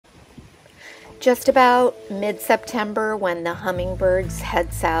Just about mid-September, when the hummingbirds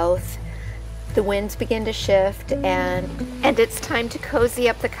head south, the winds begin to shift, and it's time to cozy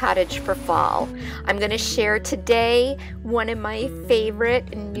up the cottage for fall. I'm going to share today one of my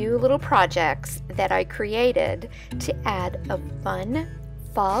favorite new little projects that I created to add a fun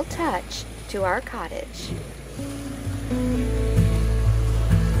fall touch to our cottage.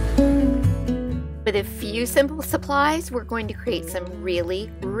 With a few simple supplies, we're going to create some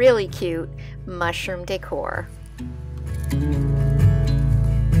really cute mushroom decor.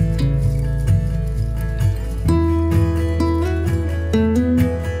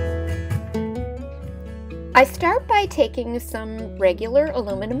 I start by taking some regular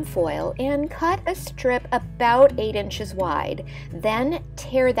aluminum foil and cut a strip about 8 inches wide. Then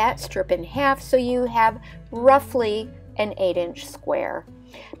tear that strip in half so you have roughly an 8-inch square.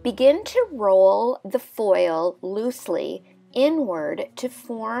 Begin to roll the foil loosely inward to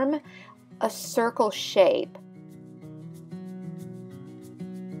form a circle shape.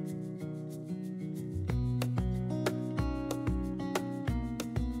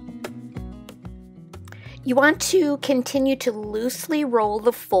 You want to continue to loosely roll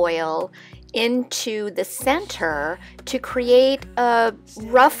the foil into the center to create a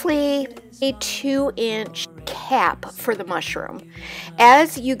roughly a 2-inch cap for the mushroom.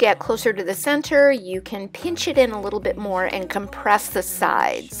 As you get closer to the center, you can pinch it in a little bit more and compress the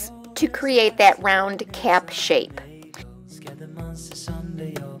sides to create that round cap shape.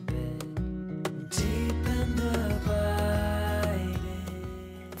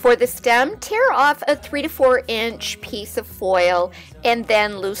 For the stem, tear off a 3 to 4 inch piece of foil and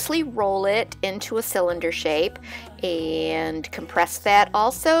then loosely roll it into a cylinder shape and compress that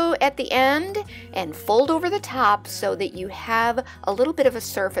also at the end and fold over the top so that you have a little bit of a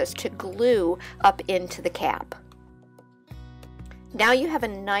surface to glue up into the cap. Now you have a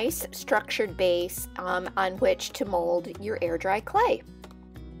nice structured base on which to mold your air dry clay.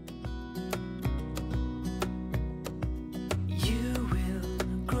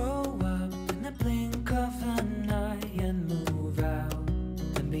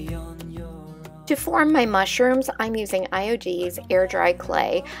 To form my mushrooms, I'm using IOD's Air Dry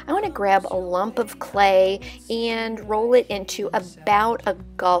Clay. I want to grab a lump of clay and roll it into about a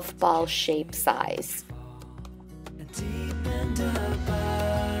golf ball shape size.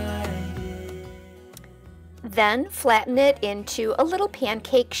 Then flatten it into a little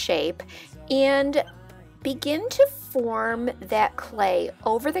pancake shape and begin to form that clay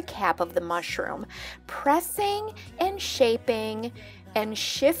over the cap of the mushroom, pressing and shaping and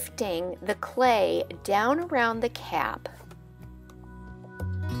shifting the clay down around the cap.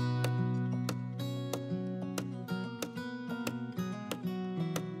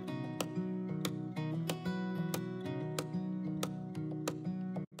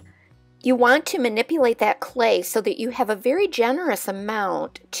 You want to manipulate that clay so that you have a very generous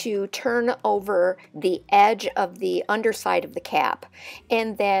amount to turn over the edge of the underside of the cap.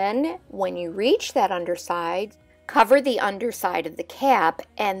 And then when you reach that underside, cover the underside of the cap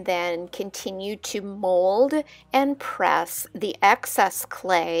and then continue to mold and press the excess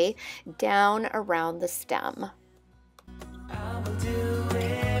clay down around the stem. I will do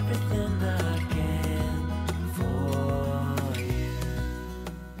everything I can for you.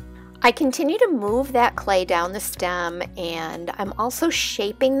 I continue to move that clay down the stem, and I'm also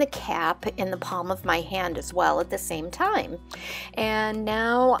shaping the cap in the palm of my hand as well at the same time. And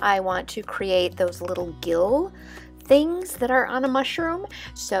now I want to create those little gill things that are on a mushroom.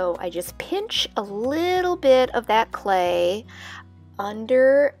 So I just pinch a little bit of that clay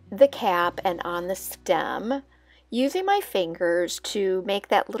under the cap and on the stem, using my fingers to make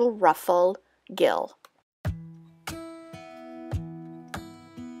that little ruffle gill.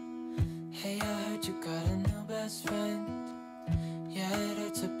 Hey, I heard you got a new best friend. Yeah, it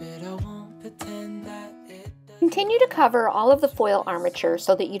hurts a bit, I won't pretend that it doesn't. Continue to cover all of the foil armature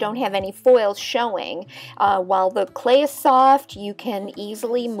so that you don't have any foil showing. While the clay is soft, you can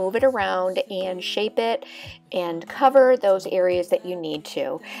easily move it around and shape it and cover those areas that you need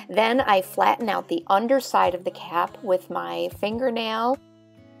to. Then I flatten out the underside of the cap with my fingernail.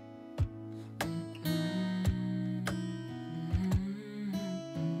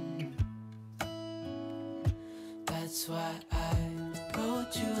 That's why I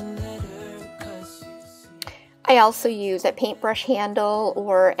wrote you a letter, 'cause you see. I also use a paintbrush handle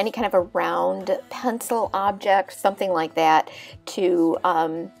or any kind of a round pencil object, something like that, to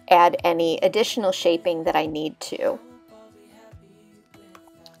add any additional shaping that I need to.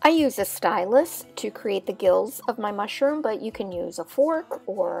 I use a stylus to create the gills of my mushroom, but you can use a fork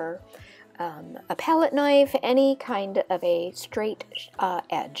or a palette knife, any kind of a straight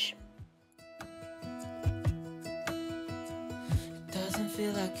edge.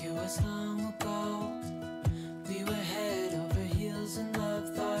 feel like it was long ago. We were head over heels in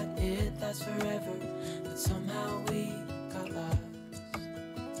love, thought it'd last forever, but somehow we got lost.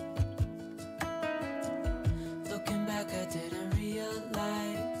 Looking back, I didn't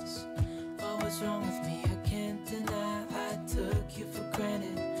realize what was wrong with me. I can't deny I took you for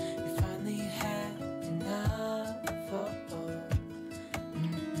granted. You finally had enough.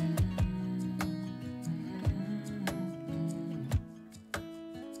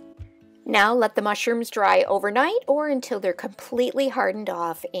 Now let the mushrooms dry overnight or until they're completely hardened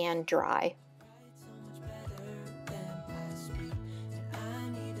off and dry.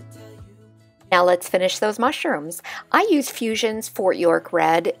 Now let's finish those mushrooms. I use Fusion's Fort York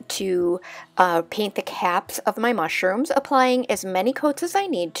Red to paint the caps of my mushrooms, applying as many coats as I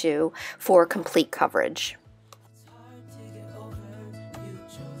need to for complete coverage.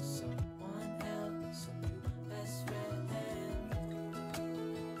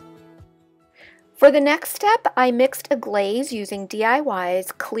 For the next step, I mixed a glaze using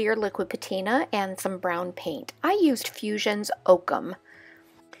DIY's clear liquid patina and some brown paint. I used Fusion's Oakham.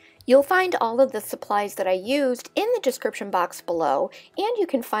 You'll find all of the supplies that I used in the description box below, and you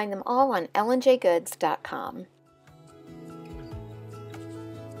can find them all on ellenjgoods.com.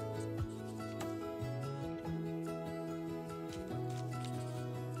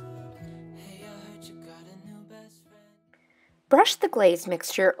 Brush the glaze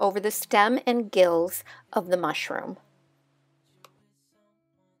mixture over the stem and gills of the mushroom.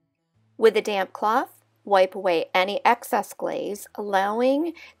 With a damp cloth, wipe away any excess glaze,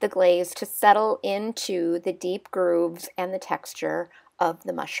 allowing the glaze to settle into the deep grooves and the texture of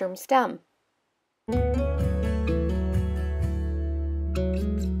the mushroom stem.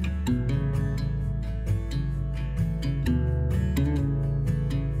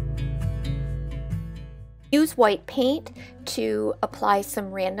 Use white paint to apply some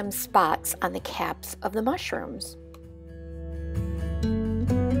random spots on the caps of the mushrooms.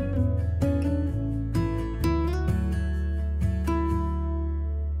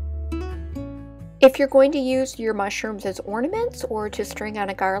 If you're going to use your mushrooms as ornaments or to string on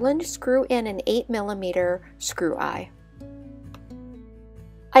a garland, screw in an 8mm screw eye.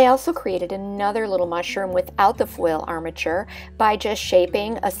 I also created another little mushroom without the foil armature by just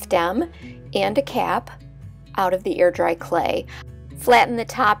shaping a stem and a cap out of the air dry clay. Flatten the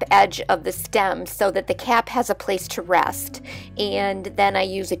top edge of the stem so that the cap has a place to rest, and then I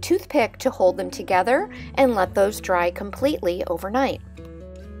use a toothpick to hold them together and let those dry completely overnight.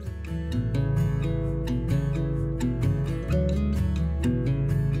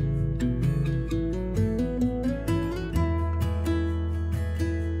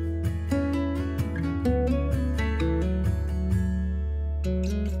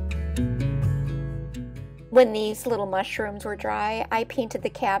 When these little mushrooms were dry, I painted the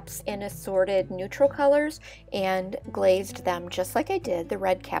caps in assorted neutral colors and glazed them just like I did the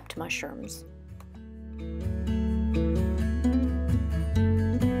red-capped mushrooms.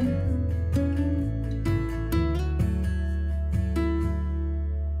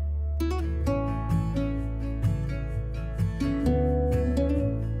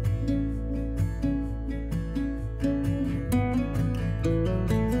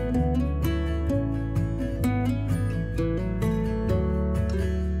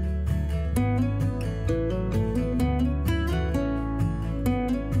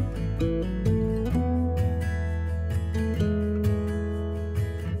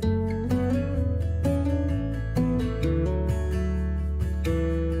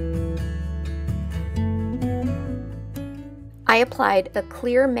 I applied a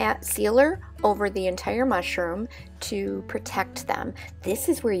clear matte sealer over the entire mushroom to protect them. This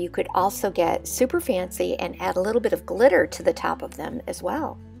is where you could also get super fancy and add a little bit of glitter to the top of them as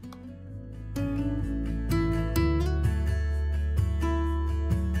well.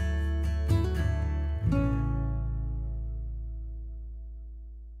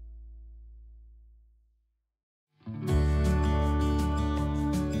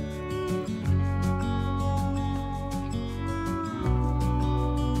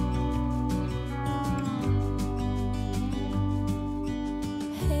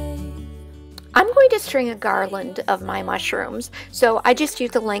 I'm going to string a garland of my mushrooms, so I just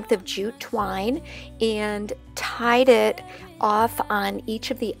used the length of jute twine and tied it off on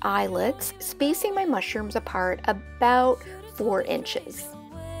each of the eyelets, spacing my mushrooms apart about 4 inches.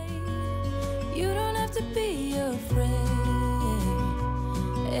 You don't have to be afraid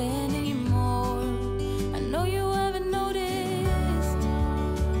anymore. I know you haven't noticed.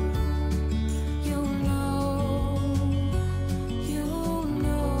 You'll know. You'll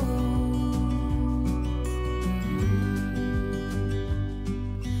know.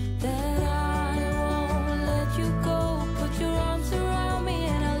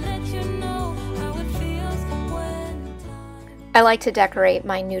 I like to decorate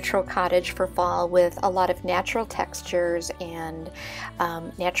my neutral cottage for fall with a lot of natural textures and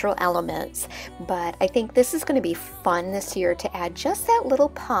natural elements, but I think this is going to be fun this year to add just that little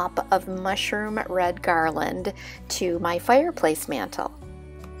pop of mushroom red garland to my fireplace mantle.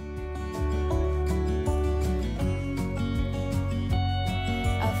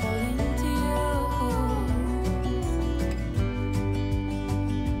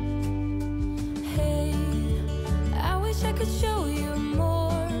 I could show you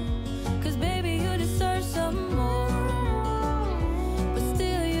more, 'cause baby you deserve some more, but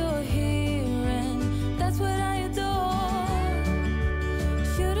still you're here and that's what I adore.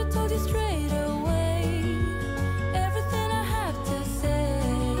 Should've told you straight away everything I have to say,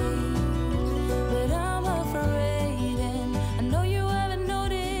 but I'm afraid and I know you haven't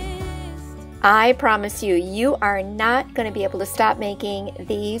noticed. I promise you, you are not going to be able to stop making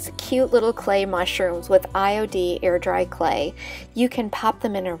these cute little clay mushrooms with IOD Air Dry Clay. You can pop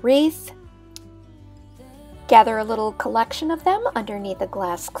them in a wreath, gather a little collection of them underneath a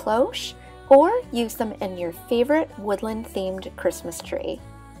glass cloche, or use them in your favorite woodland themed Christmas tree.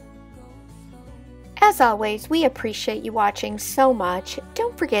 As always, we appreciate you watching so much.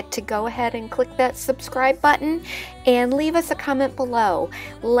 Don't forget to go ahead and click that subscribe button and leave us a comment below.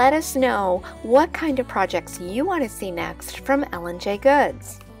 Let us know what kind of projects you want to see next from L&J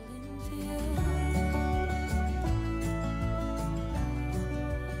Goods.